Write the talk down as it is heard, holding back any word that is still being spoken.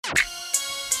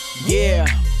Yeah,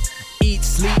 eat,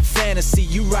 sleep, fantasy,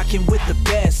 you rockin' with the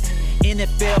best.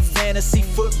 NFL Fantasy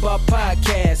Football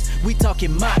Podcast. We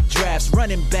talking mock drafts,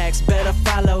 running backs, better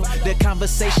follow the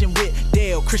conversation with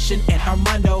Dale, Christian, and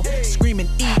Armando. Screaming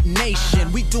Eat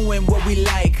Nation, we doing what we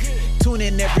like. Tune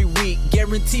in every week,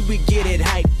 guaranteed we get it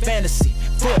hype. Fantasy,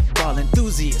 football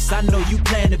enthusiasts, I know you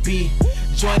plan to be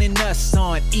joining us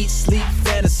on Eat, Sleep,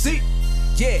 Fantasy.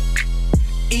 Yeah,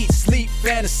 Eat, Sleep,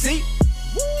 Fantasy.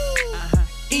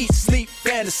 Eat, Sleep,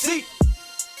 Fantasy.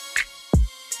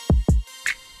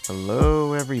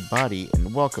 Hello, everybody,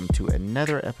 and welcome to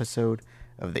another episode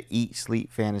of the Eat,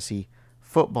 Sleep, Fantasy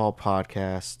Football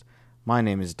Podcast. My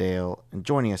name is Dale, and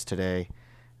joining us today,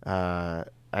 I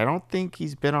don't think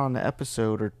he's been on an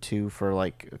episode or two for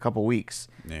like a couple weeks.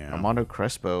 Yeah. Armando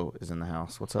Crespo is in the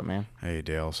house. What's up, man? Hey,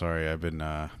 Dale. Sorry, I've been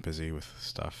busy with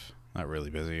stuff. Not really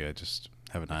busy. I just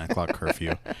have a 9 o'clock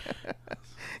curfew.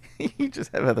 You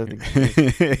just have other things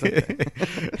to do.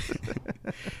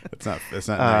 That's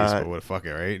not nice, but what fuck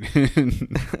it,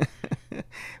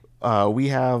 right? We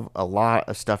have a lot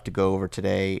of stuff to go over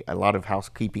today, a lot of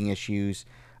housekeeping issues.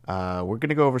 We're going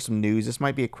to go over some news. This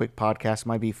might be a quick podcast,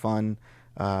 might be fun.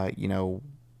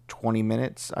 20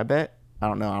 minutes, I bet. I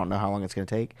don't know how long it's going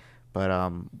to take, but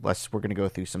we're going to go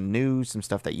through some news, some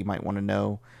stuff that you might want to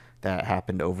know that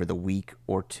happened over the week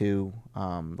or two,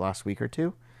 last week or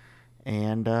two.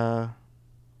 And I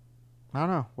don't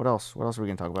know. What else are we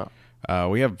going to talk about?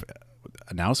 We have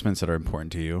announcements that are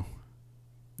important to you.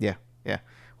 Yeah.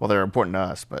 Well, they're important to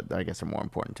us, but I guess they're more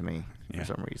important to me for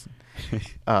some reason.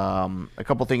 A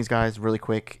couple things, guys, really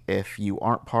quick. If you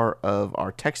aren't part of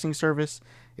our texting service,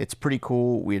 it's pretty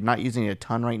cool. We're not using it a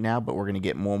ton right now, but we're going to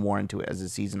get more and more into it as the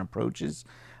season approaches.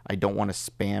 I don't want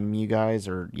to spam you guys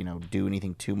or, do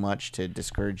anything too much to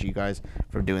discourage you guys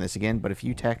from doing this again. But if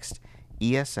you text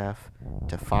ESF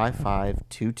to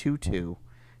 55222,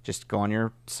 just go on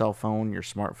your cell phone, your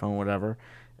smartphone, whatever,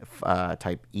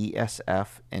 type ESF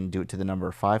and do it to the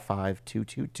number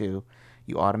 55222.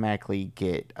 You automatically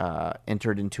get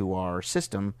entered into our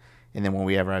system. And then when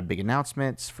we ever have big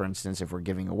announcements, for instance, if we're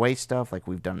giving away stuff like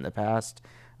we've done in the past,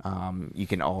 you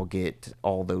can all get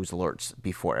all those alerts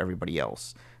before everybody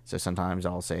else. So sometimes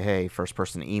I'll say, hey, first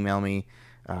person to email me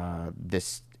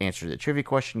this answer to the trivia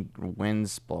question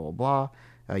wins, blah, blah,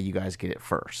 blah. You guys get it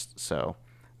first. So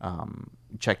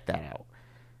check that out.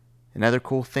 Another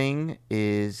cool thing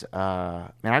is,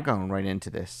 I've gone right into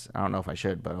this. I don't know if I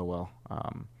should, but oh well.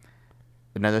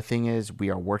 Another thing is we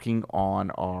are working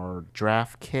on our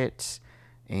draft kit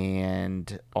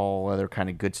and all other kind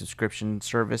of good subscription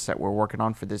service that we're working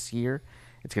on for this year.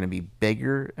 It's going to be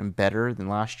bigger and better than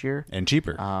last year. And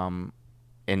cheaper.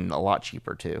 And a lot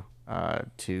cheaper, too.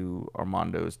 To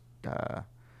Armando's...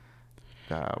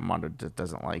 Armando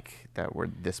doesn't like that we're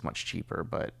this much cheaper,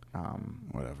 but...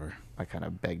 whatever. I kind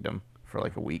of begged him for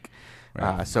like a week.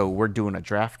 Right. So we're doing a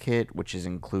draft kit, which is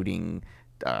including...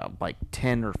 like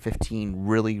 10 or 15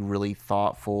 really, really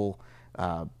thoughtful,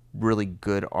 really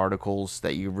good articles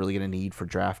that you're really going to need for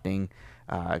drafting.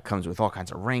 It comes with all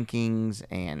kinds of rankings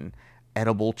and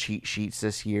edible cheat sheets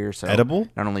this year. So edible?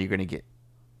 Not only you're going to get...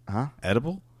 Huh?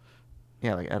 Edible?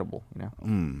 Yeah, like edible,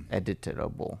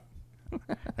 Editable.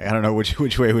 I don't know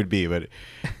which way it would be, but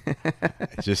it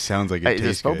just sounds like it tastes good.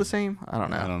 Is it spelled the same? I don't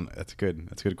know. That's good.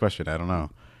 That's a good question. I don't know.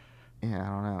 Yeah, I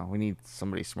don't know. We need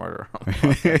somebody smarter on the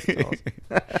podcast.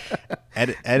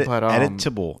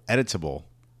 Editable. Editable.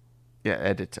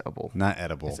 Yeah, editable. Not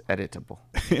edible. It's editable.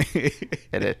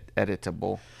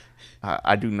 Editable.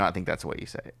 I do not think that's the way you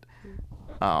say it.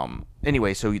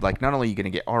 Anyway, so not only are you going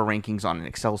to get our rankings on an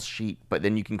Excel sheet, but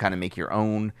then you can kind of make your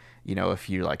own. If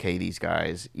you're like, hey, these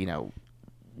guys,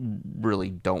 really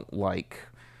don't like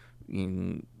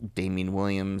Damian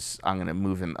Williams, I'm going to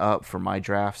move him up for my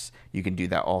drafts. You can do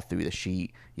that all through the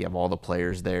sheet. You have all the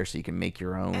players there, so you can make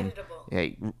your own. Editable.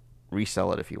 Hey,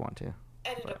 resell it if you want to.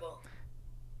 Editable.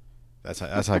 That's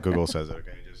how Google says it,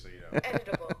 okay? Just so you know.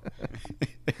 Editable.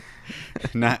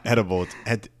 Not edible,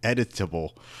 it's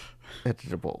editable.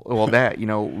 Editable. Well, that,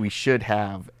 we should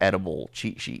have edible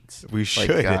cheat sheets. We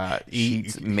should.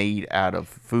 Sheets made out of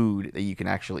food that you can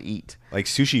actually eat. Like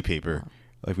sushi paper.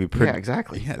 Like we Yeah,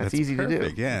 exactly. Yeah, that's easy perfect. to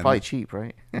do. Yeah, Probably cheap,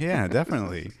 right? Yeah,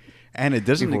 definitely. And it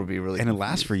doesn't People would be really and it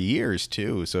lasts for years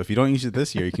too. So if you don't use it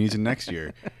this year, you can use it next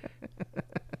year.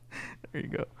 There you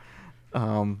go.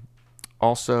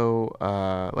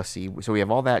 Also, let's see. So we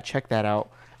have all that. Check that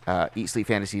out.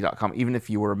 EatSleepFantasy.com. Even if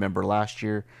you were a member last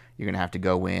year, you're going to have to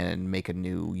go in and make a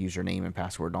new username and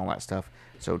password and all that stuff.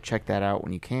 So check that out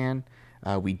when you can.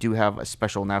 We do have a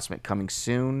special announcement coming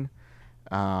soon.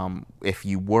 If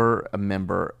you were a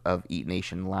member of Eat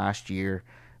Nation last year,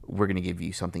 we're going to give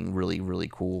you something really, really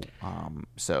cool.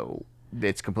 So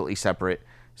it's completely separate.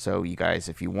 So you guys,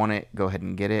 if you want it, go ahead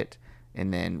and get it.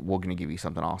 And then we're going to give you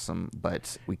something awesome,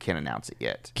 but we can't announce it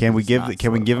yet. Can we give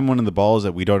him one of the balls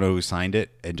that we don't know who signed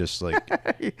it and just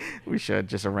like we should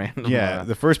just a random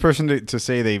the first person to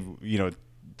say they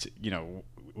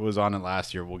was on it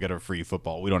last year will get a free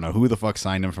football. We don't know who the fuck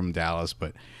signed him from Dallas,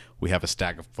 but we have a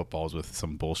stack of footballs with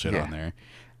some bullshit on there.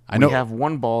 We have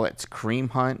one ball that's Kareem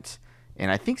Hunt and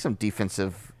I think some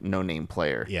defensive no-name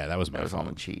player. Yeah, that was on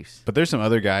the Chiefs. But there's some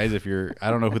other guys.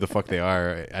 I don't know who the fuck they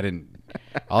are.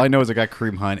 All I know is I got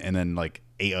Kareem Hunt and then like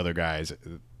 8 other guys.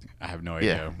 I have no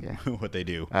idea what they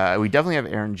do. We definitely have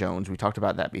Aaron Jones. We talked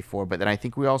about that before, but then I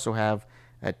think we also have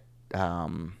a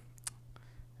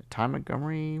Ty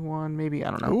Montgomery one, maybe. I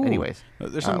don't know. Ooh, anyways,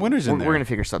 there's some winners in there. We're gonna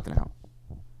figure something out.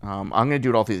 I'm gonna do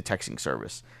it all through the texting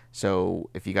service. So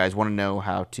if you guys want to know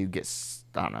how to get,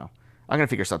 I don't know. I'm going to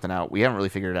figure something out. We haven't really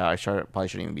figured it out. Probably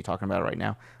shouldn't even be talking about it right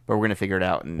now, but we're going to figure it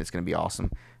out, and it's going to be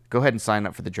awesome. Go ahead and sign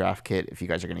up for the draft kit if you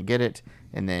guys are going to get it,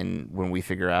 and then when we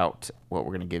figure out what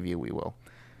we're going to give you, we will.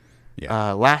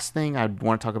 Yeah. Last thing I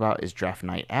want to talk about is draft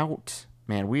night out.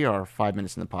 Man, we are 5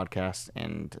 minutes in the podcast,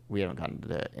 and we haven't gotten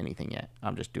to anything yet.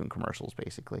 I'm just doing commercials,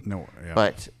 basically. No, yeah.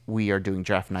 But we are doing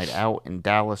draft night out in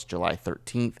Dallas, July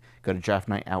 13th. Go to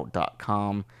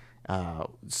draftnightout.com.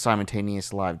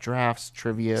 Simultaneous live drafts,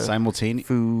 trivia,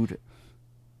 food.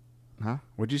 Huh?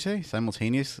 What'd you say?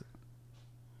 Simultaneous?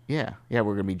 Yeah, we're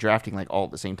gonna be drafting like all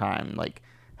at the same time, like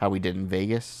how we did in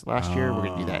Vegas last year. We're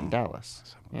gonna do that in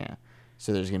Dallas. Yeah,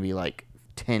 so there's gonna be like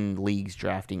 10 leagues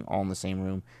drafting all in the same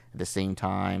room at the same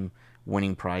time,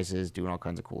 winning prizes, doing all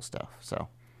kinds of cool stuff. So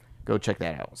go check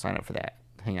that out. Sign up for that.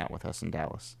 Hang out with us in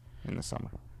Dallas in the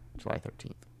summer, July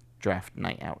 13th.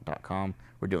 draftnightout.com.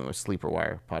 We're doing it with Sleeper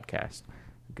Wire podcast.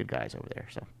 Good guys over there.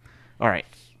 So, all right,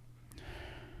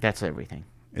 that's everything.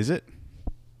 Is it?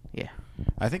 Yeah.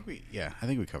 I think we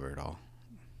covered it all.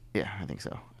 Yeah, I think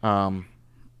so. All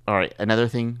right, another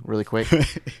thing, really quick.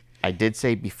 I did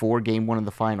say before Game 1 of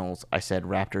the finals, I said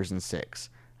Raptors in 6.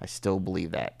 I still believe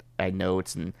that. I know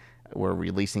we're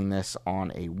releasing this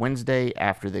on a Wednesday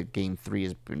after the Game 3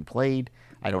 has been played.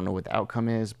 I don't know what the outcome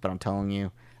is, but I'm telling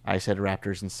you. I said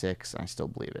Raptors in 6, and I still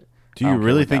believe it. Do you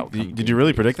really think? Did you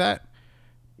really predict that?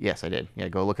 Yes, I did. Yeah,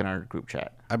 go look in our group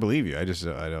chat. I believe you. I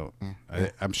don't.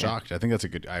 I'm shocked. Yeah. I think that's a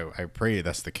good. I pray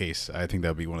that's the case. I think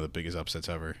that would be one of the biggest upsets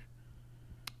ever.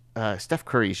 Steph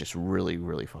Curry is just really,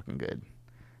 really fucking good.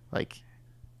 Like,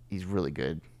 he's really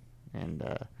good. And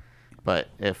but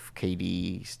if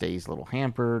KD stays a little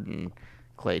hampered and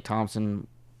Klay Thompson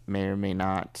may or may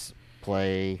not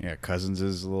play. Yeah, Cousins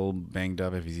is a little banged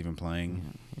up if he's even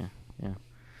playing. Yeah.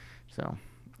 So,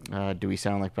 do we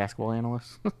sound like basketball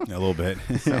analysts? A little bit.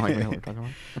 Sound like we know what we're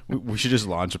talking about? We should just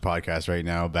launch a podcast right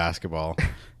now. Basketball,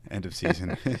 end of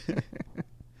season.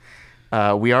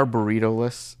 We are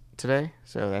burrito-less today,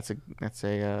 so that's a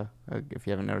if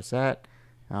you haven't noticed that,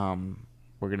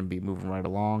 we're gonna be moving right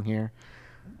along here.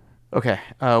 Okay,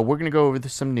 we're going to go over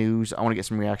some news. I want to get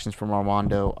some reactions from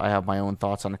Armando. I have my own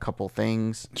thoughts on a couple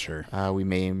things. Sure. We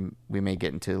may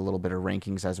get into a little bit of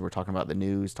rankings as we're talking about the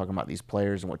news, talking about these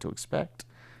players and what to expect.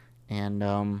 And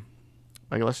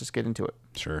let's just get into it.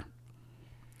 Sure.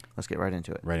 Let's get right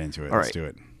into it. All Let's do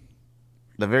it.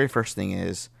 The very first thing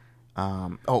is,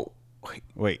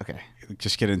 wait. Okay.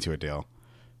 Just get into it, Dale.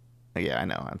 Yeah, I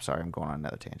know. I'm sorry. I'm going on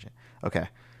another tangent. Okay.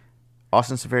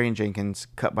 Austin Seferian-Jenkins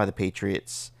cut by the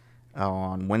Patriots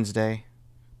on Wednesday.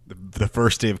 The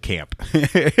first day of camp.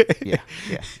 yeah,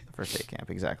 the first day of camp,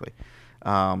 exactly.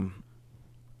 I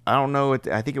don't know.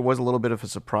 I think it was a little bit of a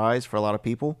surprise for a lot of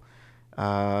people.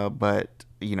 But,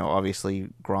 obviously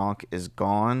Gronk is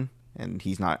gone, and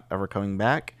he's not ever coming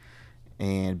back.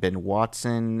 And Ben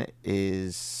Watson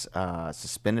is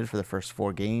suspended for the first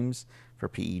 4 games for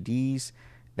PEDs.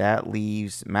 That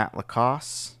leaves Matt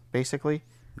Lacoste, basically,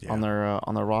 on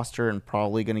their roster and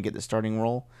probably going to get the starting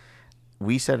role.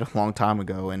 We said a long time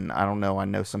ago, and I don't know. I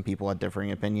know some people have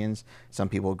differing opinions. Some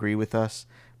people agree with us,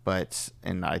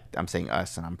 I'm saying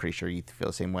us, and I'm pretty sure you feel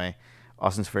the same way.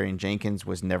 Austin Seferian-Jenkins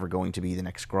was never going to be the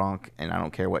next Gronk, and I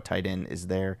don't care what tight end is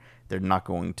there. They're not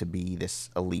going to be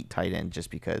this elite tight end just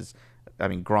because. I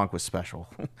mean, Gronk was special.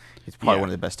 He's probably one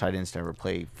of the best tight ends to ever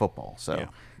play football. So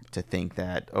to think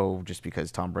that, just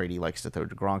because Tom Brady likes to throw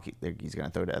to Gronk, he's going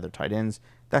to throw to other tight ends,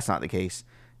 that's not the case.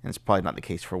 And it's probably not the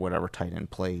case for whatever tight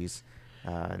end plays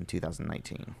in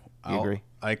 2019. Do you agree?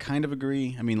 I kind of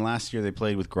agree. I mean, last year they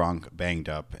played with Gronk banged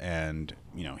up, and,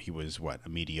 he was, a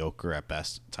mediocre at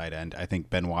best tight end. I think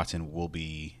Ben Watson will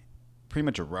be pretty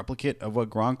much a replicate of what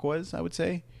Gronk was, I would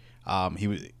say.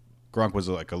 Gronk was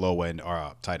like a low end or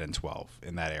a tight end 12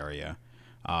 in that area.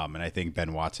 And I think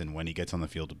Ben Watson, when he gets on the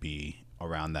field, will be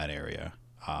around that area.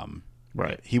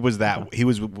 Right. He was that. He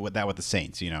was with the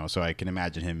Saints, So I can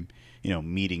imagine him,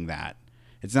 meeting that.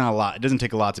 It's not a lot. It doesn't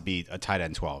take a lot to be a tight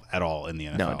end 12 at all in the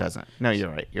NFL. No, it doesn't. No, you're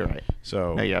right.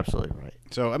 So no, you're absolutely right.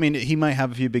 So I mean, he might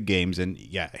have a few big games, and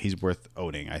yeah, he's worth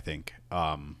owning. I think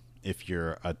if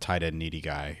you're a tight end needy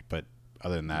guy, but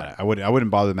other than that, I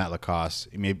wouldn't bother Matt Lacoste.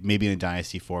 Maybe in a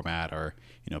dynasty format, or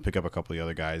pick up a couple of the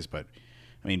other guys. But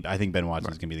I mean, I think Ben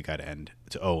Watson is going to be the guy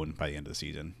to own by the end of the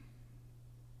season.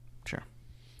 Sure.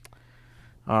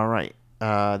 All right.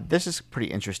 This is pretty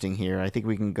interesting here. I think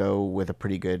we can go with a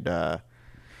pretty good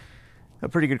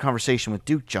conversation with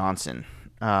Duke Johnson.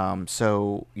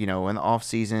 So, in the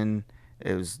offseason,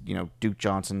 it was, Duke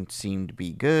Johnson seemed to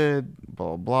be good,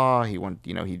 blah, blah, blah. He wants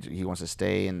to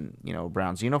stay in,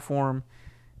 Brown's uniform.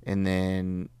 And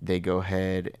then they go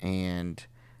ahead and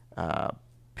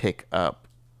pick up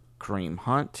Kareem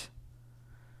Hunt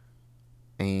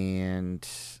and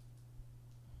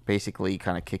basically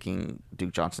kind of kicking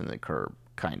Duke Johnson to the curb,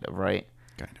 kind of, right?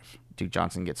 Kind of. Duke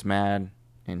Johnson gets mad,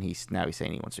 and he's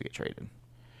saying he wants to get traded.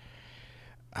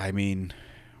 I mean,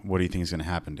 what do you think is going to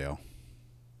happen, Dale?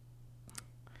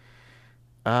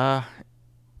 I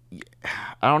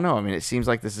don't know. I mean, it seems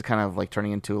like this is kind of like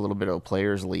turning into a little bit of a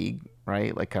players' league,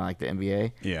 right? Like kind of like the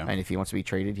NBA. Yeah. And if he wants to be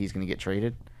traded, he's going to get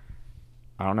traded.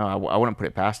 I don't know. I wouldn't put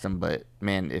it past him, but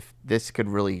man, if this could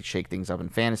really shake things up in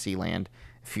fantasy land,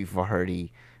 if you've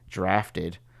already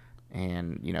drafted,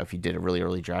 and if you did a really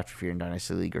early draft if you're in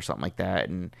Dynasty League or something like that,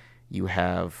 and you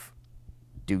have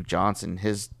Duke Johnson,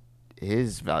 his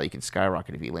value can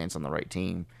skyrocket if he lands on the right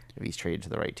team, if he's traded to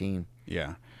the right team.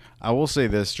 Yeah. I will say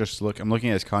this, I'm looking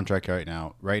at his contract right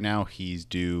now. Right now he's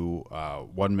due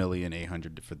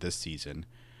 $1,800,000 for this season,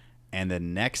 and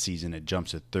then next season it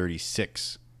jumps to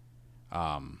 36.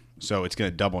 So it's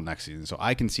going to double next season. So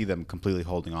I can see them completely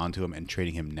holding on to him and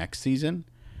trading him next season.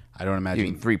 I don't imagine.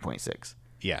 You mean 3.6?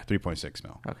 Yeah, 3.6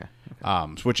 mil. Okay.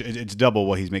 Which it's double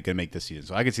what he's going to make this season.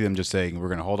 So I could see them just saying we're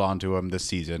going to hold on to him this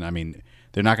season. I mean,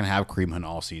 they're not going to have Kareem Hunt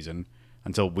all season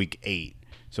until week 8.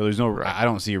 So there's no. Right. I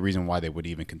don't see a reason why they would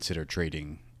even consider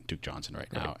trading Duke Johnson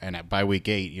right now. And by week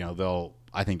 8,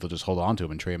 I think they'll just hold on to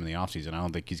him and trade him in the offseason. I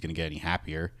don't think he's going to get any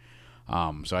happier.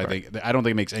 I don't think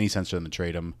it makes any sense for them to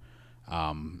trade him.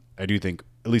 I do think,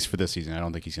 at least for this season, I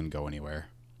don't think he's going to go anywhere.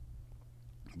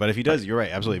 But if he does, you're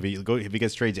right, absolutely. If he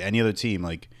gets traded to any other team,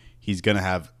 like he's going to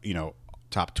have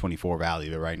top 24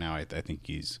 value. But right now, I think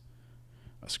he's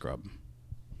a scrub.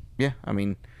 Yeah, I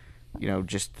mean,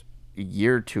 just a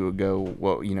year or two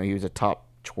ago, he was a top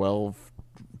 12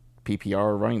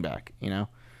 PPR running back.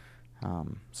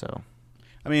 So.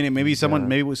 I mean, maybe someone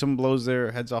blows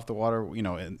their heads off the water,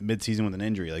 in mid-season with an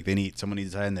injury. Like someone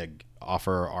needs to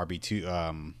offer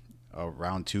RB2, a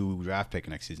round 2 draft pick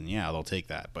next season. Yeah, they'll take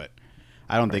that. But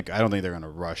I don't think they're going to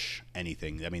rush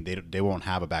anything. I mean, they won't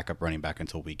have a backup running back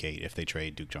until week 8 if they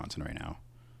trade Duke Johnson right now.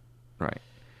 Right.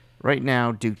 Right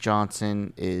now, Duke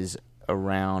Johnson is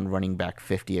around running back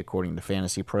 50 according to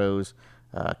Fantasy Pros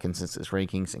consensus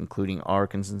rankings, including our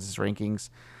consensus rankings.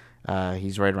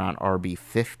 He's right around RB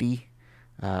 50.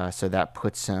 So that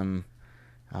puts him,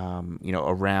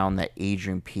 around that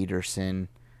Adrian Peterson,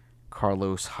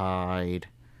 Carlos Hyde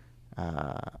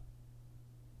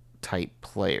type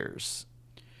players.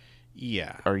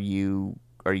 Yeah.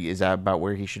 Is that about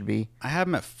where he should be? I have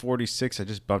him at 46. I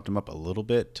just bumped him up a little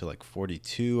bit to like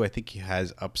 42. I think he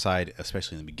has upside,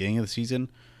 especially in the beginning of the season.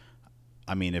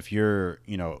 I mean, if you're,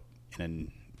 in a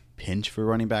pinch for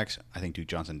running backs, I think Duke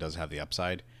Johnson does have the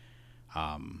upside.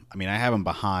 I mean, I have him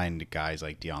behind guys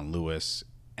like Deion Lewis,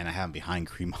 and I have him behind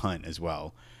Kareem Hunt as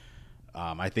well.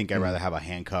 I think I'd rather have a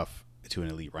handcuff to an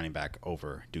elite running back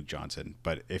over Duke Johnson.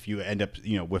 But if you end up,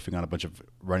 whiffing on a bunch of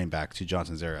running backs to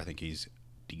Johnson's there, I think he's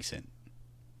decent.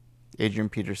 Adrian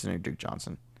Peterson or Duke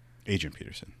Johnson? Adrian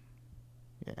Peterson.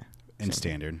 Yeah. In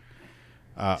standard.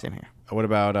 Same here. What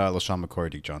about LaShawn McCoy or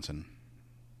Duke Johnson?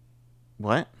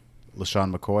 What?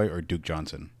 LaShawn McCoy or Duke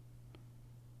Johnson?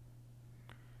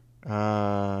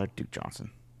 Duke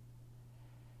Johnson.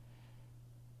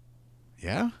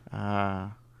 Yeah?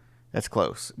 That's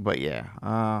close, but yeah.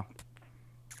 Man,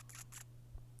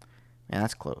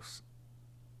 that's close.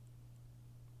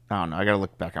 I don't know. I gotta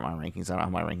look back at my rankings. I don't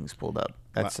have my rankings pulled up.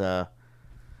 That's all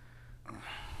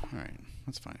right.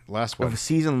 That's fine. Last one. Of a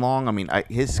season long, I mean,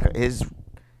 his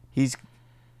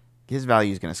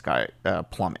value is gonna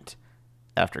plummet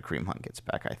after Kareem Hunt gets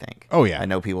back, I think. Oh yeah. I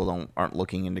know people aren't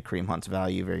looking into Kareem Hunt's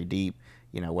value very deep.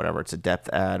 Whatever, it's a depth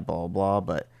add, blah blah.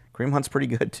 But Kareem Hunt's pretty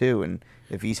good too, and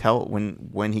if he's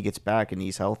when he gets back and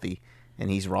he's healthy and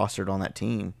he's rostered on that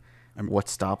team,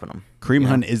 what's stopping him? Kareem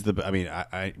Hunt is the. I mean,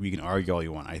 we can argue all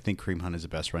you want. I think Kareem Hunt is the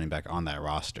best running back on that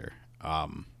roster. I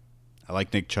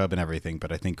like Nick Chubb and everything,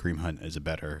 but I think Kareem Hunt is a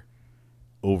better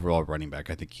overall running back.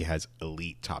 I think he has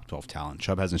elite top 12 talent.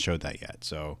 Chubb hasn't showed that yet.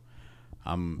 So,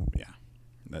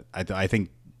 I think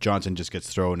Johnson just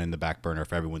gets thrown in the back burner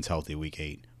if everyone's healthy week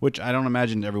 8, which I don't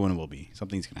imagine everyone will be.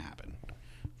 Something's going to happen.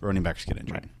 Running backs get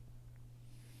injured.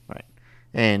 Right.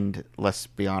 And let's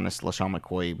be honest, LaShawn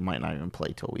McCoy might not even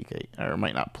play till week 8, or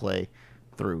might not play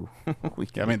through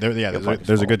week 8. I mean,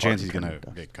 there's a good chance he's going to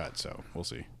get cut, so we'll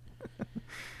see.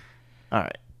 All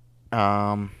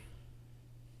right.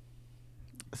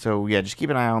 So, yeah, just keep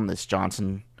an eye on this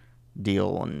Johnson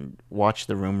deal and watch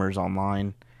the rumors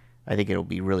online. I think it'll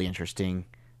be really interesting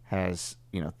as,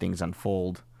 things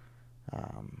unfold.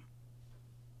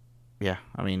 Yeah,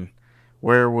 I mean,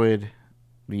 where would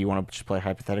you want to just play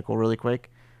hypothetical really quick?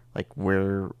 Like,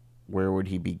 where would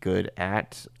he be good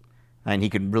at? And he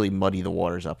could really muddy the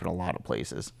waters up in a lot of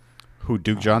places. Who,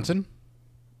 Duke Johnson?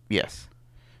 Yes.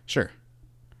 Sure.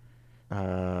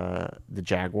 The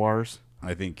Jaguars.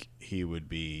 I think he would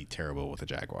be terrible with the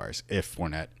Jaguars if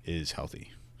Fournette is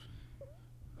healthy.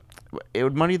 It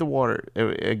would muddy the water.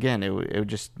 It would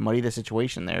just muddy the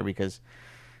situation there because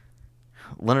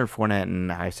Leonard Fournette,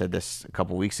 and I said this a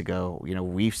couple weeks ago,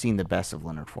 we've seen the best of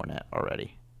Leonard Fournette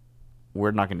already.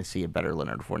 We're not going to see a better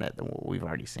Leonard Fournette than what we've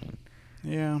already seen.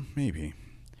 Yeah, maybe.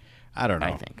 I don't know.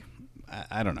 I think.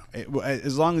 I don't know.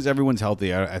 As long as everyone's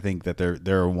healthy, I think that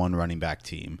they're a one running back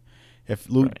team. If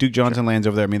Duke Johnson lands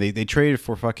over there, I mean, they traded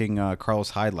for fucking Carlos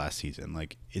Hyde last season.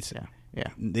 Like, it's yeah.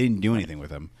 They didn't do anything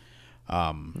with him.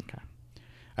 Okay.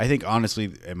 I think,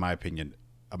 honestly, in my opinion,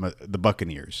 the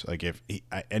Buccaneers. Like, if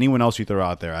anyone else you throw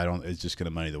out there, it's just going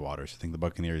to muddy the waters. I think the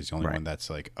Buccaneers is the only one that's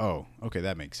like, oh, okay,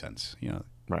 that makes sense.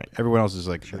 Right. Everyone else is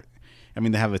like, sure. I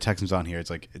mean, they have the Texans on here. It's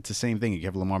like it's the same thing. You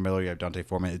have Lamar Miller, you have Dante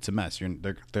Foreman. It's a mess.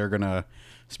 They're going to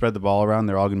spread the ball around.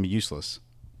 They're all going to be useless.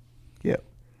 Yep.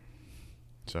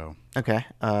 So okay.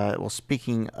 Well,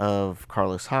 speaking of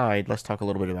Carlos Hyde, let's talk a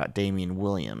little bit about Damian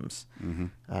Williams.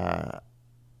 Mm-hmm.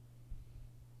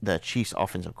 The Chiefs'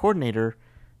 offensive coordinator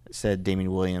said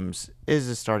Damian Williams is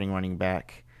a starting running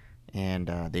back, and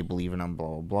they believe in him.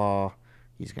 Blah blah blah.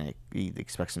 He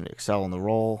expects him to excel in the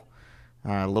role.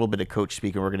 A little bit of coach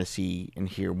speak, and we're going to see and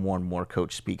hear more and more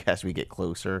coach speak as we get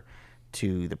closer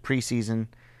to the preseason.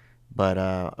 But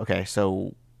okay,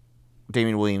 so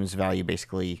Damian Williams' value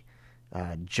basically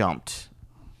jumped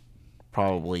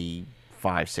probably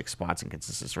 5-6 spots in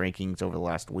consensus rankings over the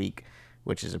last week,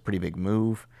 which is a pretty big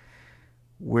move.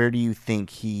 Where do you think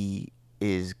he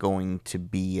is going to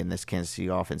be in this Kansas City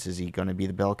offense? Is he going to be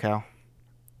the bell cow,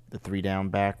 the 3-down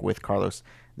back with Carlos?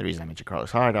 The reason I mentioned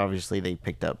Carlos Hyde, obviously, they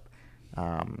picked up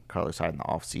Carlos Hyde in the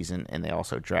offseason, and they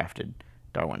also drafted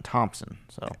Darwin Thompson.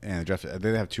 And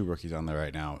they have 2 rookies on there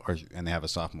right now, and they have a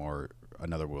sophomore,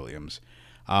 another Williams.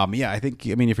 I think,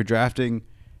 if you're drafting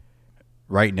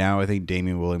right now, I think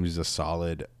Damian Williams is a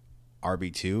solid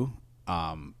RB2.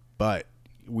 But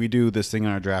we do this thing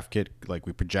on our draft kit, like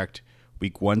we project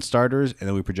week 1 starters, and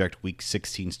then we project week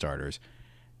 16 starters.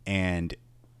 And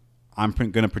I'm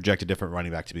going to project a different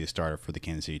running back to be a starter for the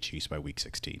Kansas City Chiefs by week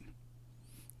 16.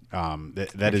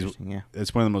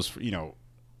 It's one of the most,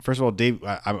 first of all,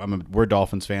 we're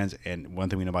Dolphins fans, and one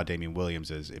thing we know about Damian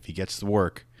Williams is if he gets to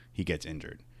work, he gets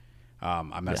injured.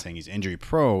 I'm not saying he's injury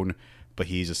prone, but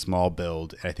he's a small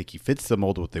build, and I think he fits the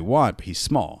mold of what they want, but he's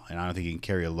small, and I don't think he can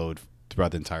carry a load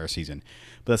throughout the entire season.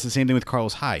 But that's the same thing with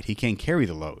Carlos Hyde. He can't carry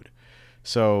the load.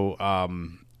 So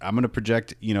I'm going to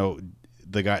project,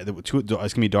 the guy, it's going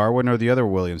to be Darwin or the other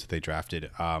Williams that they drafted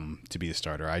to be the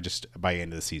starter. By the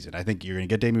end of the season, I think you're going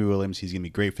to get Damian Williams. He's going to be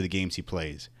great for the games he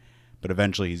plays, but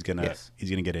eventually he's going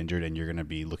to get injured, and you're going to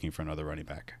be looking for another running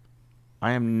back.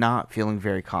 I am not feeling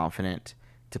very confident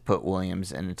to put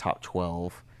Williams in the top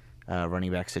 12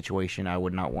 running back situation. I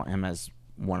would not want him as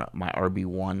my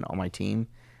RB1 on my team.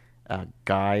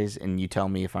 Guys, and you tell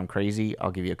me if I'm crazy,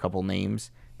 I'll give you a couple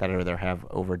names that I'd rather have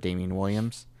over Damian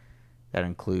Williams. That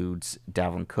includes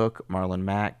Dalvin Cook, Marlon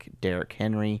Mack, Derrick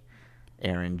Henry,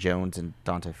 Aaron Jones, and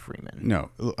Dante Freeman.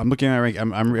 No, I'm looking at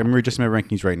I'm adjusting my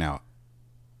rankings right now.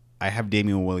 I have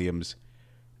Damian Williams,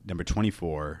 number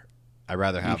 24. I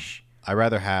rather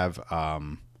have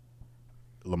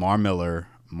Lamar Miller,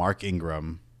 Mark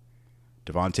Ingram,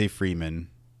 Devontae Freeman,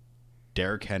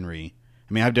 Derrick Henry.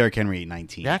 I have Derrick Henry at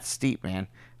 19. That's steep, man,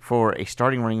 for a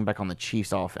starting running back on the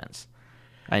Chiefs offense.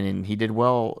 And he did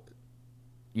well,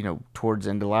 towards the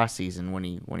end of last season when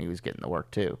he was getting the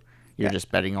work too. You're just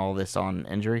betting all this on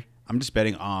injury? I'm just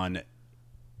betting on,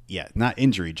 Yeah, not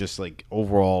injury, just like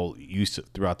overall use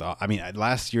throughout the. I mean,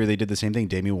 last year they did the same thing.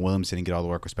 Damian Williams didn't get all the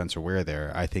work with Spencer Ware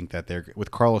there. I think that they're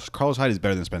with Carlos Hyde is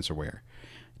better than Spencer Ware.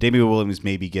 Damian Williams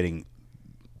may be getting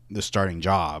the starting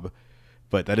job,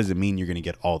 but that doesn't mean you're going to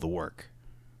get all the work.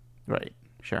 Right.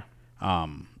 Sure.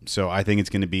 So I think it's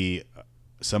going to be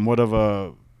somewhat of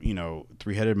a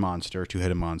two-headed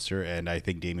monster, and I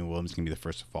think Damian Williams is going to be the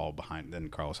first to fall behind then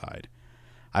Carlos Hyde.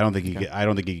 I don't think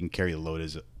he can carry the load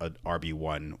as an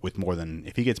RB1 with more than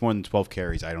if he gets more than 12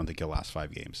 carries. I don't think he'll last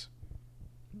 5 games.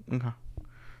 Okay.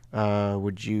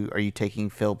 Are you taking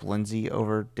Philip Lindsay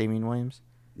over Damian Williams?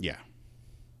 Yeah.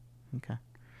 Okay.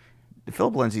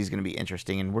 Philip Lindsay is going to be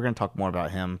interesting, and we're going to talk more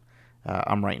about him.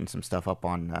 I'm writing some stuff up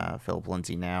on Philip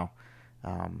Lindsay now.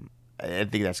 I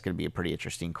think that's going to be a pretty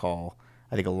interesting call.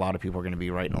 I think a lot of people are going to be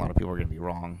right, and a lot of people are going to be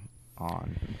wrong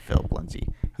on Philip Lindsay.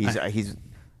 He's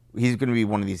going to be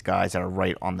one of these guys that are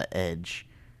right on the edge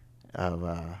of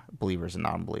believers and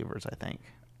non-believers, I think.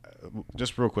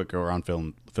 Just real quick around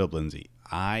Philip Lindsay.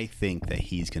 I think that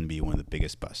he's going to be one of the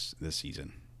biggest busts this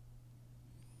season.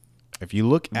 If you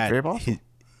look at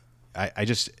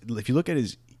if you look at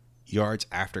his yards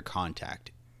after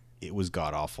contact, it was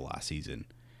god-awful last season.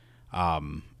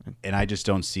 And I just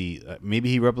don't see maybe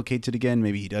he replicates it again,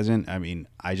 maybe he doesn't. I mean,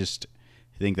 I just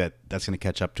think that's going to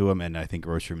catch up to him, and I think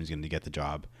Roastroom is going to get the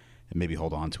job and maybe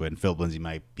hold on to it. And Philip Lindsay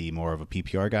might be more of a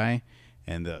PPR guy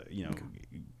and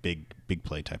big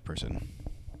play type person.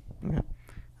 Okay.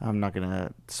 I'm not going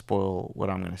to spoil what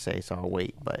I'm going to say, so I'll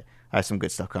wait. But I have some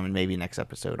good stuff coming. Maybe next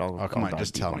episode. Come on,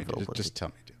 just tell me. Just tell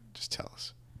me, dude. Just tell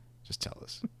us. Just tell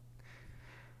us.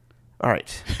 All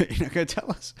right. You're not going to tell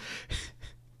us?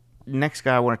 Next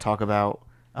guy I want to talk about,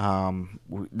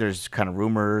 there's kind of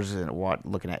rumors and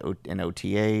looking at in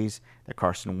OTAs that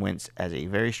Carson Wentz has a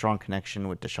very strong connection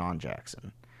with Deshaun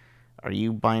Jackson. Are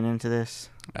you buying into this?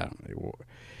 I don't know.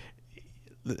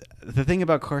 The thing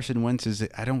about Carson Wentz is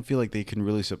that I don't feel like they can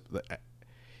really.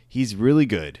 He's really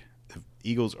good. The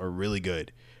Eagles are really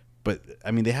good, but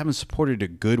I mean they haven't supported a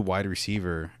good wide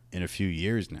receiver in a few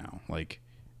years now. Like,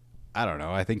 I don't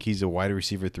know. I think he's a wide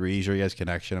receiver 3. Sure, he has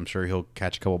connection. I'm sure he'll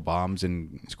catch a couple bombs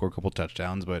and score a couple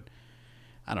touchdowns, but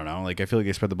I don't know. Like, I feel like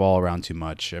they spread the ball around too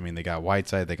much. I mean, they got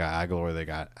Whiteside, they got Aguilar, they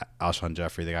got Alshon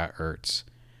Jeffrey, they got Ertz.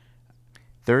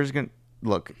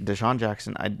 Look, Deshaun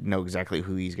Jackson, I know exactly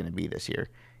who he's going to be this year.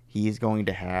 He is going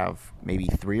to have maybe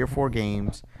 3 or 4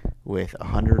 games with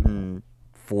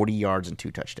 140 yards and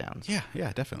 2 touchdowns. Yeah,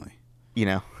 definitely.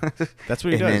 That's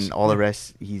what he does. And then all the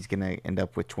rest, he's going to end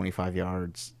up with 25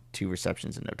 yards, 2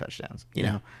 receptions, and no touchdowns. You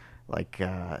know, like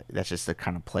that's just the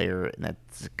kind of player, and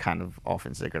that's the kind of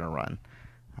offense they're going to run.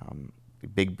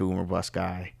 Big boomer bust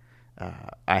guy.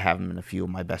 I have him in a few of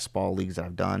my best ball leagues that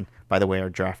I've done. By the way, our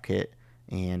draft kit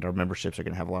and our memberships are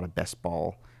going to have a lot of best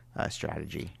ball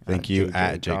strategy. Thank you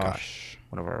at Josh,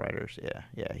 one of our writers.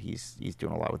 Yeah, he's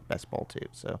doing a lot with best ball too.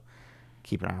 So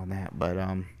keep an eye on that. But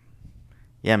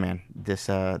yeah, man, this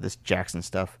Jackson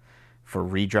stuff for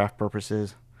redraft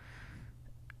purposes.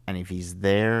 And if he's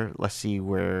there, let's see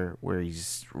where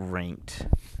he's ranked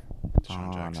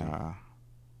on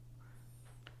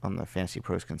the Fantasy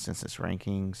Pros consensus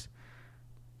rankings,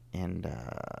 and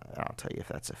I'll tell you if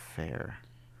that's a fair.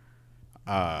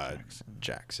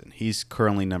 Jackson. He's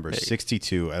currently number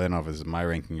 62. I don't know if my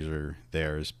rankings are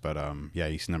theirs, but yeah,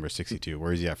 he's number 62.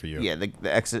 Where is he at for you? Yeah,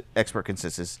 the expert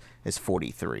consensus is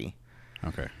 43.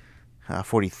 Okay.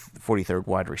 43rd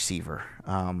wide receiver.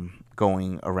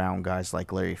 Going around guys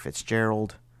like Larry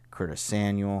Fitzgerald, Curtis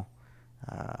Samuel,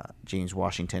 James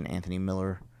Washington, Anthony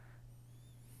Miller.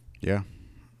 Yeah.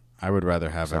 I would rather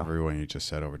have everyone you just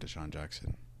said over Deshaun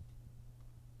Jackson.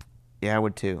 Yeah, I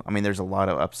would too. I mean, there's a lot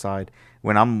of upside.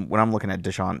 When I'm looking at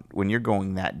Deshaun, when you're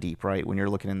going that deep, right? When you're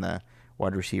looking in the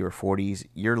wide receiver 40s,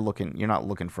 you're not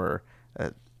looking for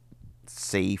a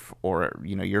safe or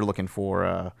you're looking for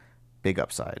a big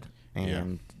upside.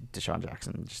 And Deshaun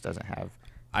Jackson just doesn't have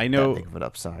that big of an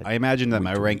upside. I imagine that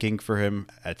my ranking for him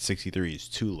at 63 is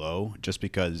too low just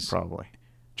because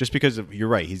you're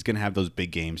right, he's going to have those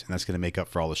big games and that's going to make up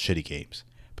for all the shitty games.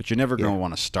 But you're never going to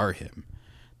want to start him.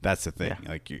 That's the thing. Yeah.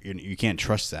 Like you can't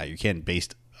trust that. You can't base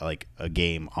like a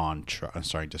game on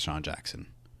starting Deshaun Jackson.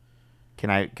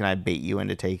 Can I bait you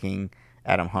into taking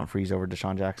Adam Humphries over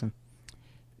Deshaun Jackson?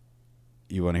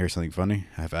 You want to hear something funny?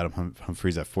 I have Adam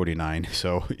Humphries at 49,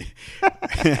 so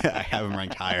I have him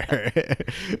ranked higher.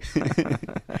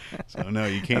 So no,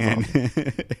 you can't.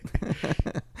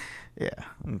 Yeah.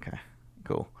 Okay.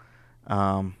 Cool.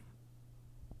 All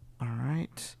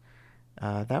right.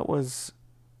 That was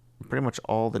pretty much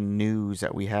all the news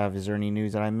that we have. Is there any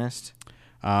news that I missed?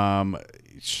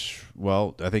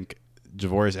 Well, I think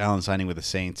Javorius Allen signing with the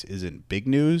Saints isn't big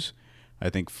news. I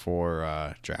think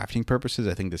for drafting purposes,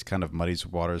 I think this kind of muddies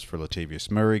waters for Latavius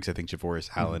Murray because I think Javorius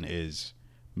Allen is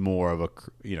more of a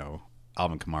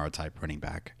Alvin Kamara type running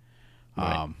back.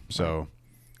 Right. So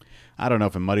I don't know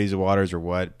if it muddies the waters or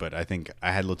what, but I think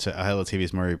I had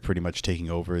Latavius Murray pretty much taking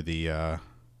over the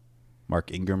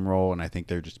Mark Ingram role, and I think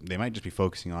they might just be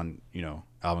focusing on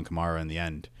Alvin Kamara in the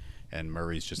end, and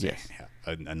Murray's just a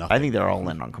nothing. I think they're all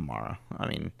in on Kamara. I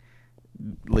mean,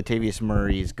 Latavius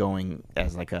Murray is going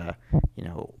as like a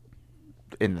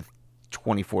in the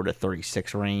 24 to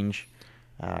 36 range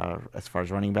as far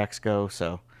as running backs go.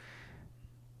 So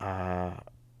I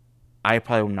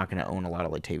probably am not going to own a lot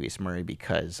of Latavius Murray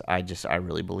because I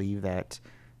really believe that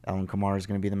Alvin Kamara is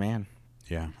going to be the man.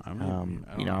 Yeah, I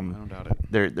don't doubt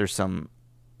it. There's some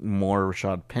more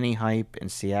Rashad Penny hype in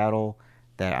Seattle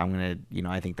that I'm gonna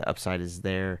I think the upside is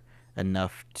there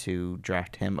enough to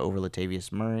draft him over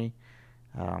Latavius Murray.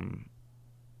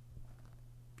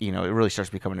 It really starts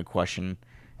becoming a question,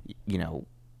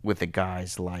 with the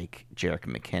guys like Jerick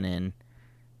McKinnon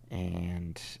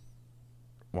and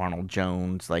Ronald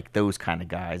Jones, like those kind of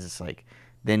guys. It's like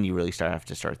then you really have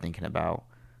to start thinking about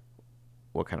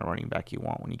what kind of running back you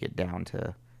want when you get down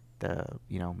to the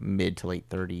mid to late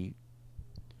 35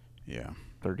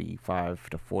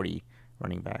 to 40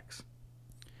 running backs.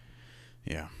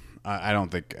 Yeah, I don't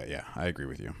think. I agree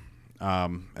with you.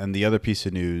 And the other piece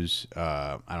of news,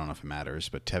 I don't know if it matters,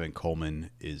 but Tevin Coleman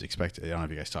is expected. I don't know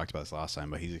if you guys talked about this last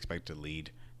time, but he's expected to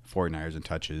lead 49ers in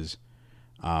touches.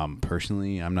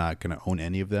 Personally, I'm not going to own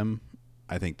any of them.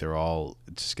 I think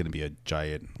it's just going to be a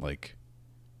giant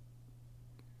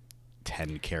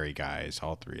 10 carry guys,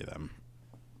 all three of them.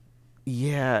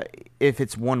 Yeah, if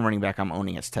it's one running back I'm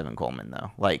owning, it's Tevin Coleman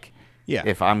though.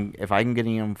 If I can get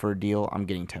him for a deal, I'm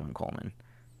getting Tevin Coleman.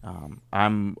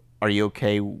 Are you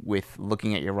okay with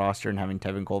looking at your roster and having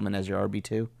Tevin Coleman as your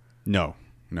RB2? No,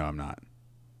 I'm not.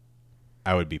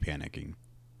 I would be panicking.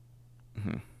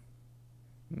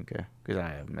 Mm-hmm. Okay, because I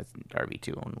have him as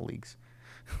RB2 on the leagues.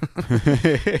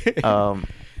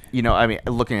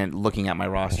 Looking at my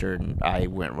roster, and I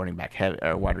went running back heavy,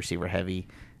 wide receiver heavy,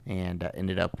 and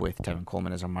ended up with Tevin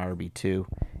Coleman as my RB2.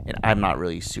 And I'm not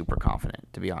really super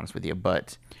confident, to be honest with you,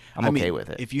 but I'm okay with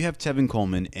it. If you have Tevin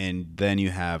Coleman and then you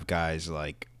have guys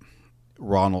like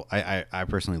Ronald, I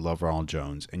personally love Ronald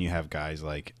Jones, and you have guys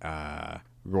like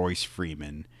Royce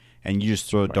Freeman, and you just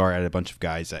throw a dart at a bunch of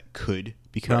guys that could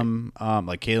become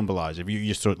like Kalen Ballage. If you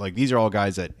just throw these are all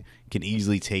guys that can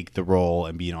easily take the role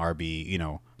and be an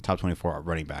RB, top 24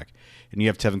 running back, and you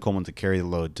have Tevin Coleman to carry the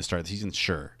load to start the season,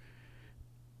 sure.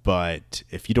 But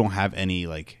if you don't have any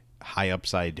high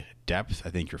upside depth,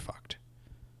 I think you're fucked.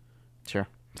 Sure.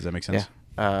 Does that make sense?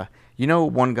 Yeah.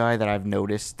 One guy that I've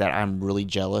noticed that I'm really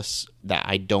jealous that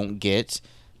I don't get,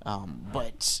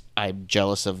 but I'm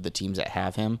jealous of the teams that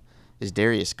have him, is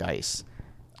Darius Geis.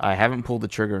 I haven't pulled the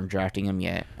trigger in drafting him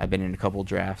yet. I've been in a couple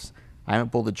drafts. I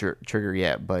haven't pulled the trigger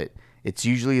yet, but it's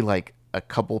usually a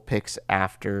couple picks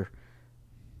after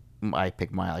I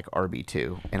pick my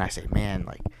RB2, and I say, man,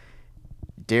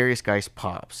 Darius Geis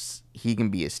pops. He can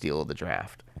be a steal of the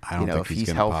draft. I don't think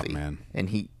he's gonna pop, man. And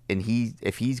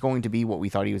if he's going to be what we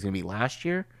thought he was going to be last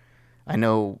year, I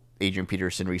know Adrian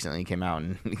Peterson recently came out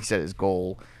and he said his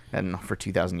goal and for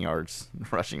 2,000 yards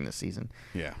rushing this season.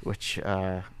 Yeah. Which,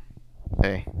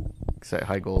 hey, set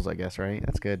high goals, I guess, right?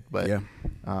 That's good. But yeah.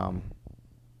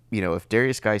 If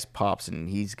Darius Geis pops and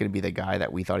he's going to be the guy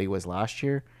that we thought he was last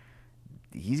year,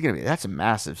 that's a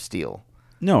massive steal.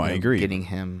 No, I agree. Getting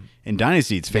him in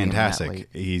Dynasty, it's fantastic.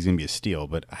 He's going to be a steal,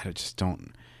 but I just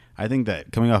don't. I think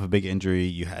that coming off a big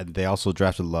injury, they also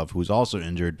drafted Love, who's also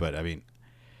injured, but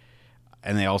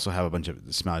and they also have a bunch of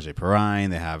Samaje Perine.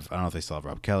 They have, I don't know if they still have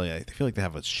Rob Kelly. I feel like they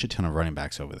have a shit ton of running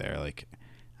backs over there.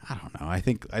 I don't know. I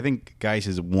think Geis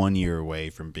is 1 year away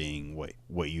from being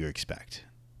what you expect.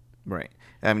 Right.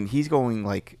 He's going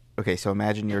okay, so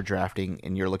imagine you're drafting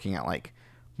and you're looking at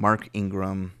Mark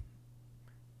Ingram,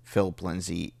 Philip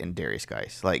Lindsay, and Darius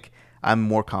Geis. I'm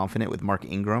more confident with Mark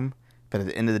Ingram, but at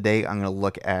the end of the day, I'm going to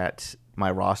look at my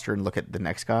roster and look at the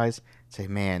next guys and say,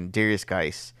 man, Darius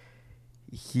Geis,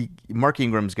 Mark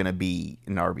Ingram's going to be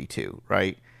an RB2,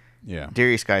 right? Yeah.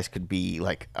 Darius Geis could be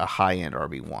a high-end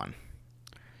RB1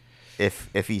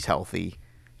 if he's healthy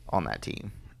on that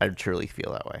team. I truly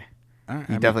feel that way.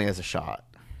 He definitely has a shot.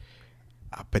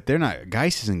 But they're not.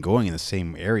 Geis isn't going in the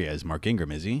same area as Mark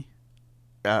Ingram, is he?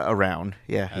 Around,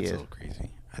 yeah, that's he is. A little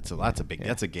crazy.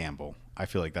 That's a gamble. I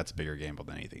feel like that's a bigger gamble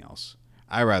than anything else.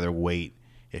 I'd rather wait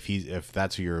if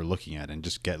that's who you're looking at and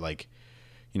just get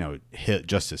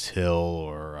Justice Hill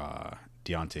or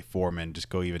Deontay Foreman, just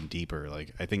go even deeper.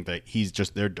 Like I think that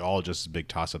they're all just as big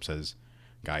toss-ups as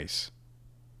Geis.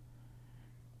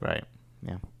 Right.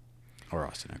 Yeah. Or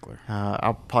Austin Eckler.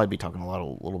 I'll probably be talking a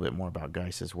little bit more about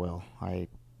Geis as well. I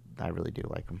really do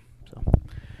like him. So.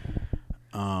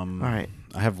 All right.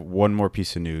 I have one more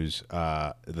piece of news.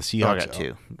 The Seahawks. I got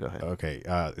two. Go ahead. Okay.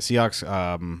 The Seahawks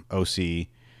OC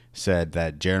said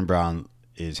that Jaron Brown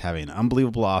is having an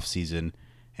unbelievable offseason,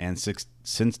 and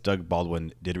since Doug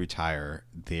Baldwin did retire,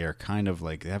 they have kind of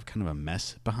a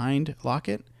mess behind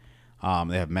Lockett.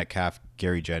 They have Metcalf,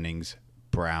 Gary Jennings,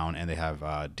 Brown, and they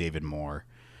have David Moore.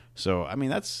 So I mean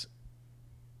that's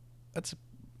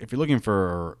if you're looking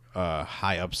for a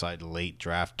high upside late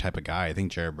draft type of guy, I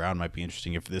think Jared Brown might be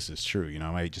interesting if this is true. You know,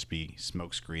 it might just be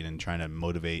smokescreen and trying to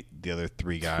motivate the other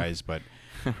three guys. But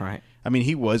right. I mean,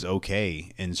 he was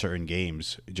okay in certain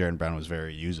games. Jared Brown was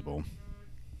very usable.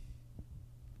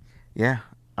 Yeah,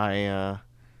 I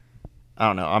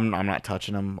don't know. I'm not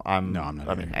touching him. I'm not.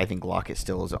 I mean, I think Lockett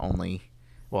still is the only.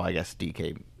 Well, I guess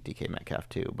DK Metcalf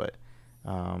too, but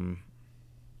I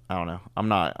don't know. I'm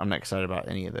not excited about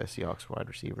any of the Seahawks wide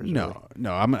receivers. No.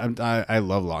 I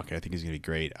love Lockett. I think he's gonna be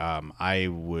great. I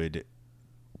would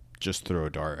just throw a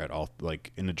dart at all,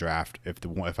 like in the draft.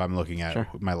 If I'm looking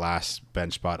at my last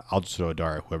bench spot, I'll just throw a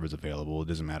dart at whoever's available. It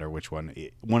doesn't matter which one.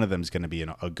 One of them is going to be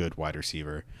a good wide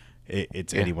receiver.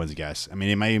 It's anyone's guess. I mean,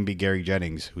 it might even be Gary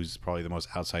Jennings, who's probably the most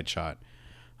outside shot.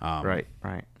 Right.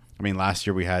 I mean, last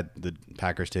year we had the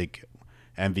Packers take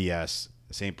MVS,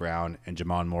 St. Brown, and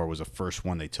Jamon Moore was the first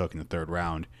one they took in the third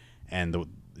round, and the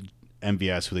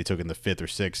MVS, who they took in the fifth or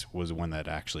sixth, was the one that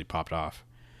actually popped off.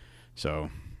 So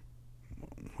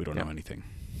we don't know anything.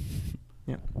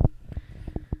 Yeah.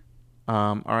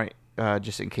 All right.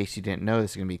 Just in case you didn't know,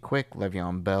 this is going to be quick.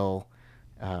 Le'Veon Bell,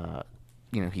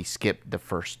 he skipped the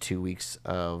first 2 weeks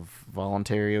of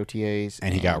voluntary OTAs.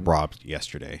 And he got robbed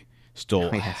yesterday.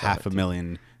 Stole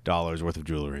 $500,000 worth of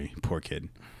jewelry. Poor kid.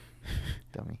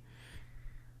 Dummy.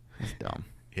 He's dumb.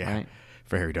 Yeah. Right?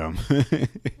 Very dumb.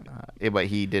 But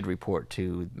he did report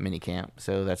to minicamp,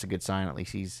 so that's a good sign. At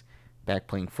least he's back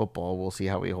playing football. We'll see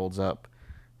how he holds up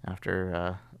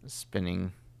after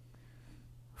spending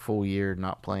full year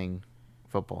not playing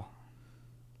football.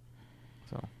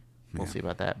 So we'll see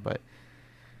about that. But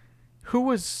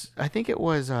I think it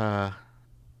was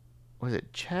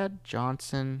it Chad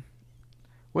Johnson?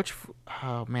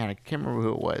 Oh man, I can't remember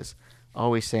who it was.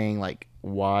 Always saying like,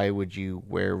 why would you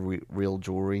wear real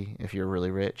jewelry if you're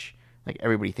really rich? Like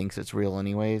everybody thinks it's real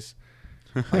anyways.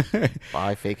 Like,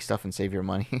 buy fake stuff and save your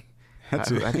money. I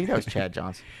think that was Chad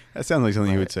Johnson. That sounds like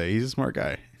something he would say. He's a smart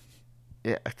guy.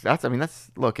 Yeah,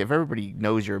 look, if everybody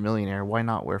knows you're a millionaire, why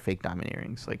not wear fake diamond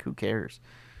earrings? Like, who cares?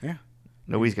 Yeah.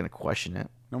 Nobody's going to question it.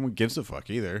 No one gives a fuck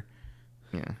either.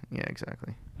 Yeah,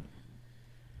 exactly.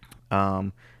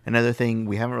 Another thing,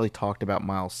 we haven't really talked about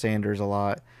Miles Sanders a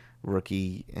lot,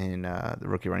 rookie and the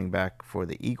rookie running back for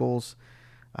the Eagles.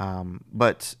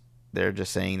 But they're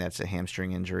just saying that's a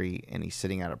hamstring injury, and he's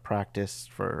sitting out of practice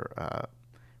for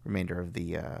remainder of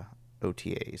the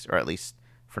OTAs, or at least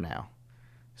for now.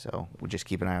 So we'll just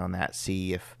keep an eye on that,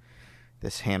 see if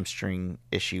this hamstring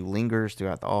issue lingers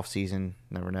throughout the offseason.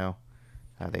 Never know.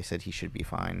 They said he should be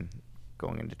fine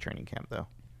going into training camp, though.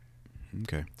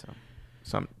 Okay.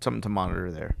 So something to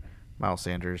monitor there. Miles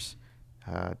Sanders,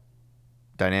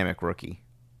 dynamic rookie.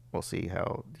 We'll see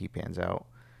how he pans out.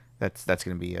 That's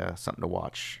going to be something to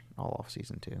watch all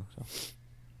offseason, too. So.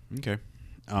 Okay.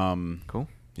 Cool.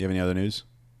 You have any other news?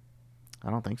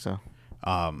 I don't think so.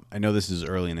 I know this is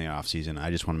early in the off season. I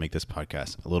just want to make this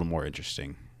podcast a little more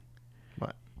interesting.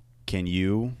 What? Can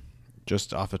you,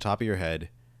 just off the top of your head,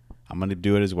 I'm going to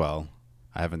do it as well.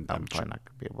 I'm probably not going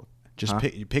to be able to. Just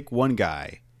pick one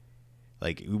guy.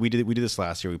 Like we did this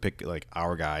last year. We picked like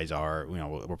our guys are,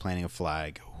 we're planting a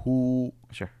flag. Who?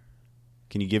 Sure.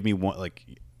 Can you give me one, like,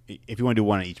 if you want to do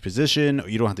one at each position,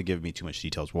 you don't have to give me too much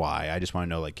details why. I just want to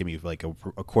know, like, give me like a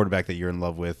quarterback that you're in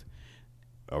love with,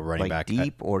 a running back.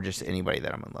 Deep, or just anybody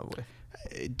that I'm in love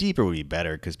with? Deeper would be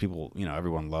better because people,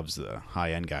 everyone loves the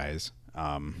high end guys.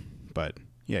 But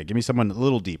yeah, give me someone a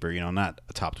little deeper, not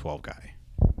a top 12 guy.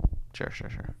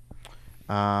 Sure.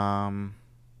 And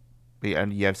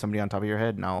you have somebody on top of your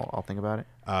head, and I'll think about it.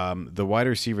 The wide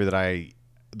receiver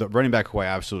the running back who I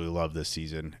absolutely love this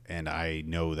season, and I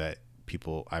know that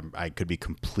I could be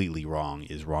completely wrong,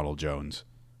 is Ronald Jones.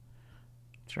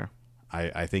 Sure.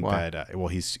 I think that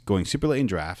he's going super late in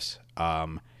drafts.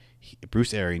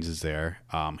 Bruce Arians is there.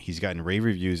 He's gotten rave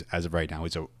reviews as of right now.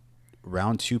 He's a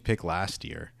round 2 pick last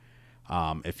year.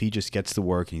 If he just gets to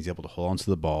work and he's able to hold on to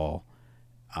the ball,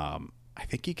 I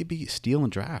think he could be steal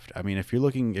and draft. I mean, if you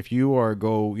are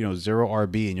zero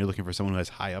RB and you're looking for someone who has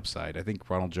high upside, I think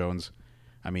Ronald Jones.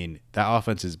 I mean, that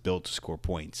offense is built to score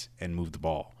points and move the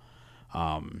ball.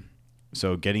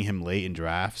 So getting him late in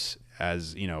drafts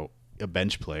as a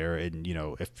bench player, and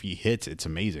if he hits, it's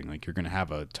amazing. Like, you're going to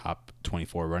have a top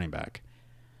 24 running back.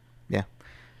 Yeah.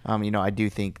 I do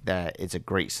think that it's a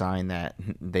great sign that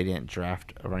they didn't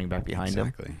draft a running back behind him.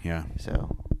 Exactly. Yeah.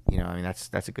 So,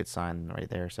 that's a good sign right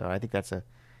there. So I think that's a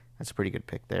pretty good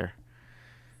pick there.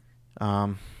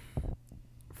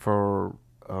 For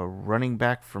a running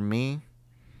back for me,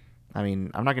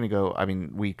 I'm not going to go.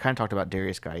 We kind of talked about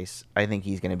Darius Geis. I think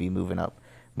he's going to be moving up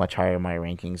much higher in my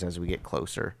rankings as we get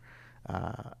closer.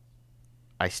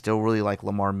 I still really like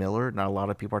Lamar Miller. Not a lot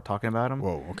of people are talking about him.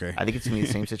 Whoa, okay. I think it's going to be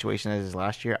the same situation as his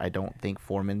last year. I don't think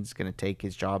Foreman's going to take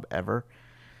his job ever.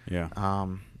 Yeah.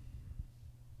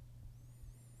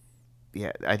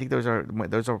 Yeah, I think those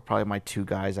are probably my two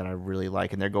guys that I really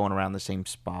like, and they're going around the same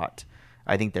spot.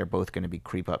 I think they're both going to be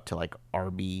creep up to like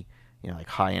RB, like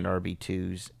high end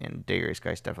RB2s, and Darius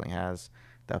Geis definitely has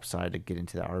the upside to get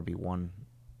into the RB1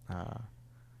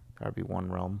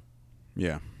 realm.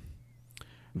 Yeah.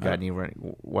 You got any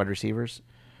wide receivers?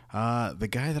 The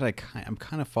guy that I'm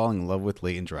kind of falling in love with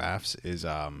late in drafts is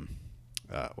I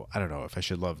don't know if I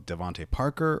should love Devontae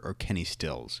Parker or Kenny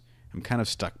Stills. I'm kind of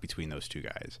stuck between those two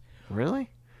guys. Really?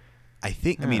 I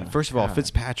think. First of all,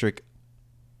 Fitzpatrick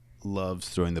loves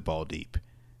throwing the ball deep,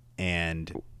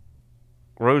 and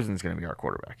Rosen's going to be our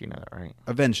quarterback. You know that, right?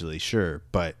 Eventually, sure,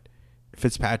 but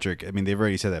Fitzpatrick, they've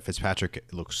already said that Fitzpatrick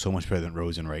looks so much better than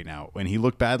Rosen right now. And he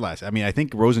looked bad last. I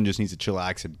think Rosen just needs to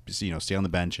chillax and stay on the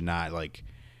bench and not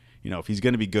if he's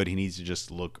going to be good, he needs to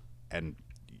just look and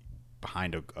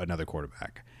behind another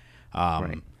quarterback.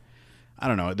 Right. I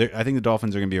don't know. I think the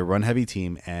Dolphins are going to be a run heavy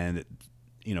team, and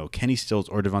Kenny Stills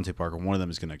or Devontae Parker, one of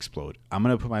them is going to explode. I'm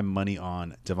going to put my money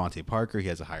on Devontae Parker. He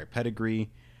has a higher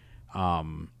pedigree.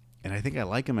 And I think I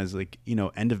like him as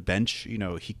end of bench.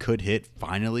 He could hit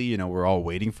finally. We're all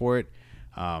waiting for it.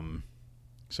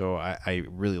 So I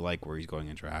really like where he's going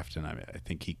in draft, and I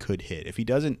think he could hit. If he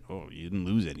doesn't, you didn't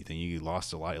lose anything. You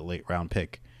lost a late round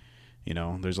pick.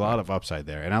 There's a lot of upside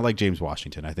there, and I like James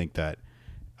Washington. I think that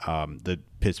the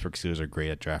Pittsburgh Steelers are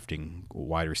great at drafting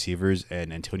wide receivers,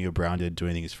 and Antonio Brown didn't do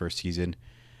anything his first season.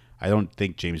 I don't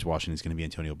think James Washington is going to be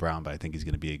Antonio Brown, but I think he's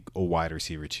going to be a wide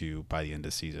receiver too by the end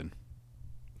of the season.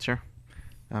 Sure.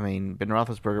 Ben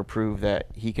Roethlisberger proved that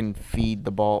he can feed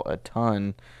the ball a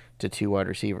ton to two wide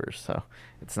receivers. So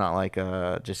it's not like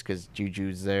just because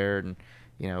Juju's there, and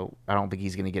I don't think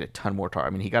he's going to get a ton more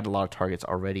targets. He got a lot of targets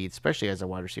already, especially as a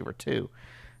wide receiver too.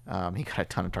 He got a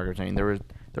ton of targets.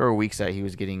 There were weeks that he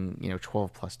was getting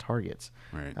 12 plus targets.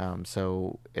 Right.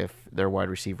 So if their wide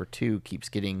receiver 2 keeps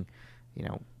getting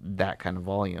that kind of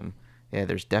volume, yeah,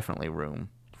 there's definitely room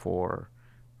for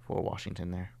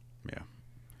Washington there. Yeah.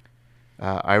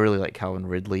 I really like Calvin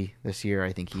Ridley this year.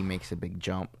 I think he makes a big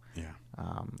jump. Yeah.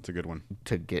 It's a good one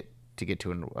to get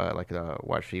to like the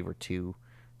wide receiver 2,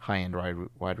 high end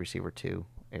wide receiver 2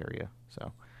 area.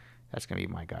 So that's going to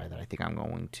be my guy that I think I'm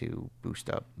going to boost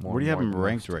up more. Where do you have him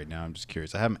ranked right now? I'm just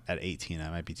curious. I have him at 18.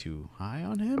 That might be too high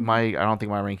on him. I don't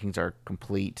think my rankings are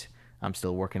complete. I'm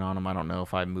still working on them. I don't know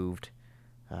if I moved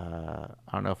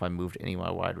any of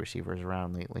my wide receivers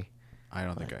around lately. I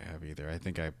don't think I have either. I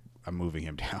think I'm moving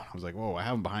him down. I was like, whoa, I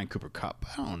have him behind Cooper Kupp.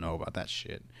 I don't know about that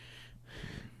shit.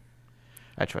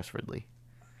 I trust Ridley.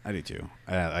 I do too.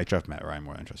 I trust Matt Ryan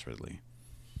more than I trust Ridley.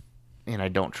 And I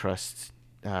don't trust...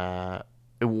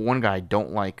 one guy I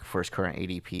don't like for his current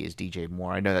ADP is DJ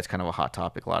Moore. I know that's kind of a hot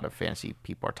topic. A lot of fantasy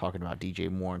people are talking about DJ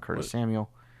Moore and Curtis Samuel.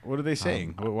 What are they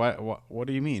saying? What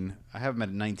do you mean? I have him at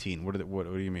 19. What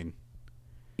do you mean?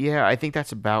 Yeah, I think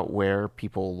that's about where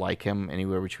people like him,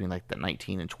 anywhere between like the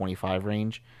 19 and 25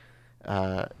 range.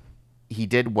 He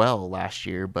did well last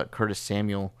year, but Curtis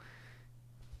Samuel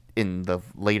in the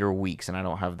later weeks, and I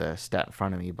don't have the stat in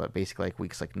front of me, but basically like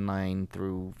weeks like 9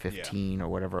 through 15 or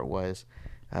whatever it was,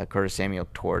 Curtis Samuel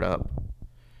tore it up.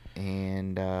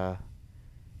 And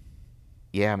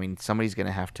somebody's going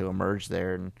to have to emerge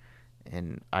there,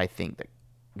 and I think that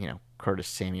Curtis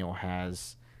Samuel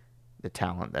has the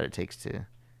talent that it takes to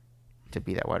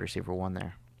be that wide receiver 1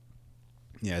 there.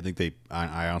 Yeah,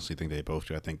 I honestly think they both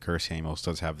do. I think Curtis Samuel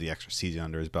does have the extra season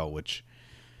under his belt, which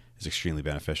is extremely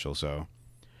beneficial. So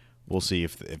we'll see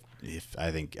if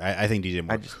I think DJ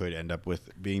Moore could end up with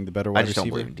being the better wide receiver. I just don't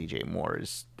believe in DJ Moore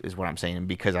is what I'm saying. And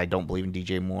because I don't believe in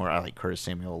DJ Moore, I like Curtis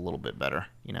Samuel a little bit better,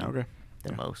 than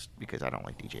most, because I don't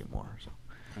like DJ Moore. So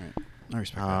all right. I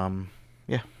respect that.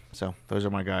 Yeah. So those are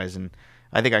my guys, and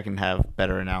I think I can have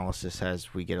better analysis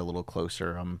as we get a little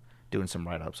closer. I'm doing some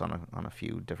write-ups on a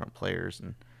few different players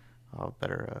and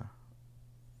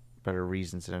better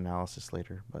reasons and analysis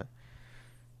later. But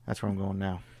that's where I'm going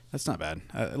now. That's not bad.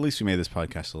 At least we made this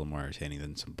podcast a little more entertaining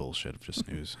than some bullshit of just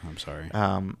news. I'm sorry.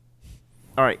 All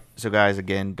right. So, guys,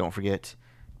 again, don't forget,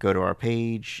 go to our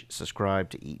page, subscribe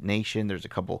to Eat Nation. There's a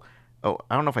couple. Oh,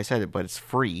 I don't know if I said it, but it's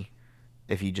free.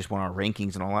 If you just want our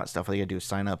rankings and all that stuff, all you got to do is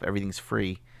sign up. Everything's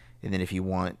free. And then if you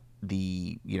want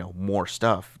the, more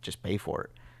stuff, just pay for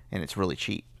it. And it's really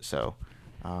cheap. So,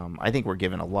 I think we're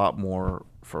giving a lot more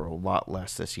for a lot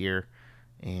less this year.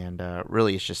 And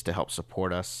really, it's just to help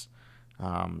support us,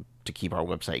 to keep our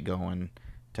website going,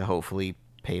 to hopefully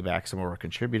pay back some of our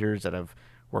contributors that have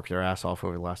worked their ass off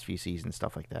over the last few seasons,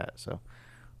 stuff like that. So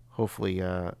hopefully,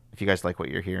 if you guys like what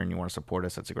you're hearing and you want to support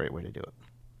us, that's a great way to do it.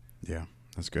 Yeah,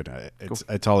 that's good.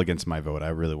 It's all against my vote. I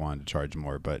really wanted to charge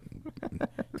more, but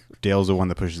Dale's the one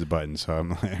that pushes the button, so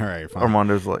I'm like, all right, fine.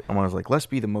 Armando's like, let's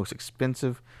be the most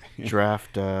expensive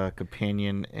draft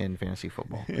companion in fantasy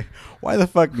football. Why the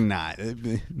fuck not?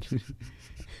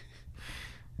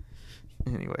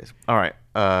 Anyways, all right,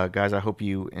 guys, I hope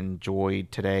you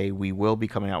enjoyed today. We will be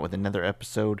coming out with another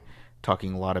episode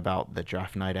talking a lot about the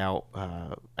draft night out,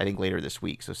 I think later this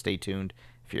week, so stay tuned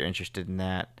if you're interested in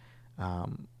that.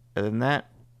 Other than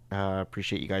that,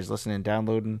 appreciate you guys listening and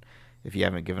downloading. If you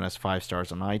haven't given us 5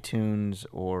 stars on iTunes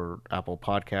or Apple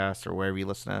Podcasts or wherever you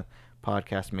listen to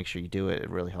podcasts, make sure you do it. It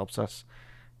really helps us.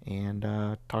 And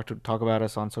talk about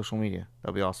us on social media.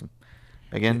 That'll be awesome.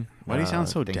 Again, why do you sound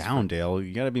so down, Dale?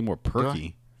 You got to be more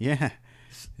perky. Yeah.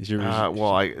 It's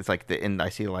like the end. I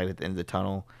see the light at the end of the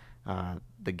tunnel.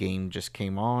 The game just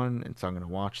came on, and so I'm going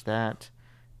to watch that.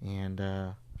 And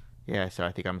so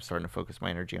I think I'm starting to focus my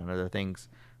energy on other things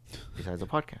besides the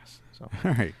podcast. So,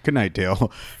 all right. Good night,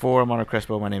 Dale. For Armando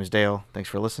Crespo, my name is Dale. Thanks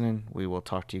for listening. We will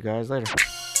talk to you guys later.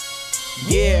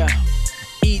 Yeah.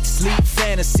 Eat, sleep,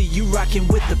 fantasy, you rockin'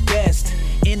 with the best.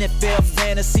 NFL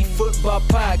Fantasy Football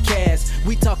Podcast.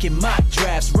 We talking mock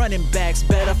drafts, running backs,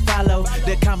 better follow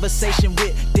the conversation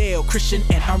with Dale, Christian,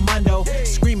 and Armando.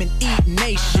 Screaming Eat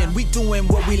Nation, we doing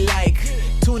what we like.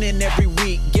 Tune in every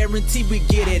week, guarantee we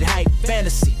get it hype.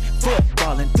 Fantasy,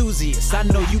 football enthusiasts, I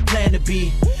know you plan to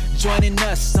be joining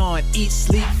us on Eat,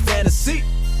 Sleep, Fantasy.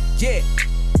 Yeah,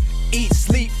 Eat,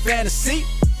 Sleep, Fantasy.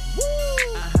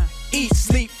 Eat,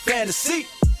 Sleep, Fantasy.